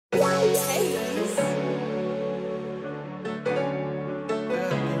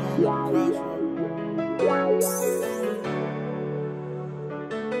You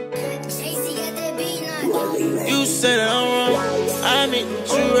said that I'm wrong, I mean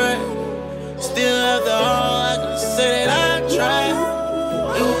you right. Still after all, I can say that I tried.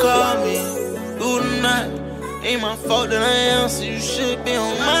 You call me, you not. Ain't my fault that I am, so you should be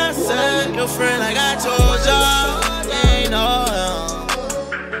on my side. Your friend, like I told y'all, ain't no help.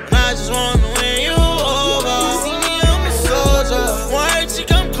 I just wanna win you over. See me, I'm a soldier. Why don't you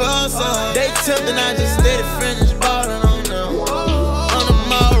come closer? They tempting, I just steady finish ballin' on them. On the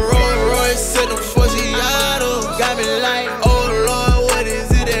mall, Rolls Royce, sitting for Giotto. Got me like, oh Lord, what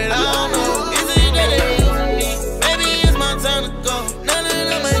is it that I don't know? Is it that they using me? Maybe it's my time to go. None of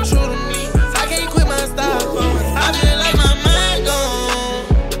them ain't true to me. I can't quit my style. I feel like my mind gone.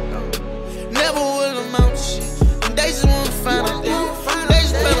 Never will amount to shit. And they just wanna find out that. They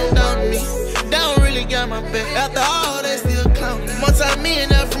just plan on down to me. They don't really got my back. After all, they still clowning.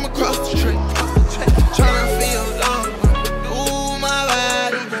 Multi-millionaire from across the street. Tryna feel love. Ooh, my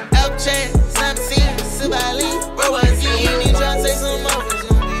body. L-chain, 17, Sibali. Bro, I see you need tryna say some more. It's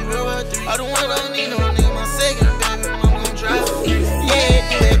gonna be real about 3. I don't need no nigga. My second, baby. I'm gonna drive for you. Yeah,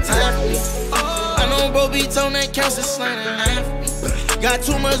 do that time for me. I know bro beats on that couch, it's sliding line for me. Got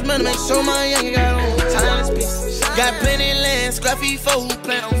too much money, make sure my young got on timeless piece. Got plenty land, scrappy for who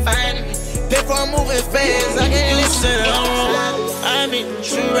plan on finding me. Pay for moving fast, I can't listen to I'm wrong. I mean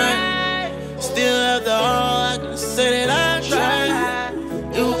you right. Still after all, I can say that I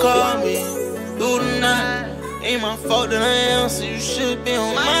tried. You call me, you not. Ain't my fault that I am, so you should be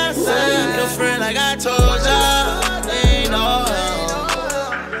on my side. Your friend, like I told y'all, ain't no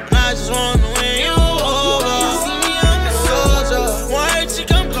help. I just wanna win you over. See me, I'm a soldier. Why don't you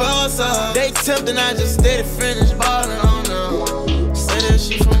come closer? They tempting, I just steady finish ballin' on them. Say that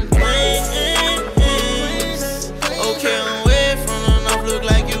she from Queens. Okay, I'm away from them, I look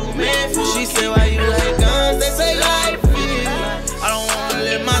like you meant for. She said, why you like guns? They say life. I don't wanna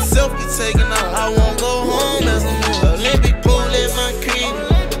let myself get taken out. I won't go home as a new Olympic pool in my crib.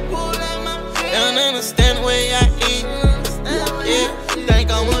 They don't understand the way I eat. Yeah,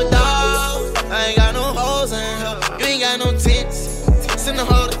 think I'm a dog. I ain't got no hoes in her. You ain't got no tits. Send the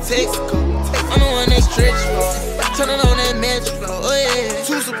hoe to Texaco. I'm the one that stretch for. Turnin' on that metro. Oh yeah.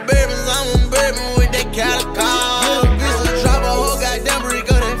 2 Suburbans, I'm on bourbon with that calico. Yeah, bitch will drop a whole goddamn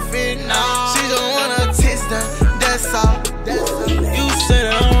burrito that fit now. She don't want her tits done. That's all. You said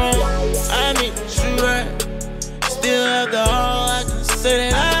that I'm wrong. I mean you right. Still after all, I can say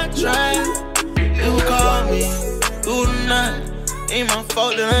that I tried. You call me, you not. Ain't my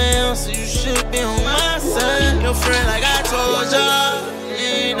fault that I am, so you should be on my side. Your friend, like I told y'all,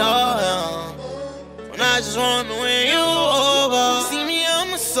 ain't no help. When I just wanna win you over. See me,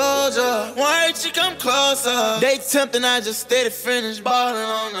 I'm a soldier. Why don't you come closer? They tempting, I just steady finish ballin'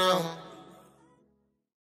 on them.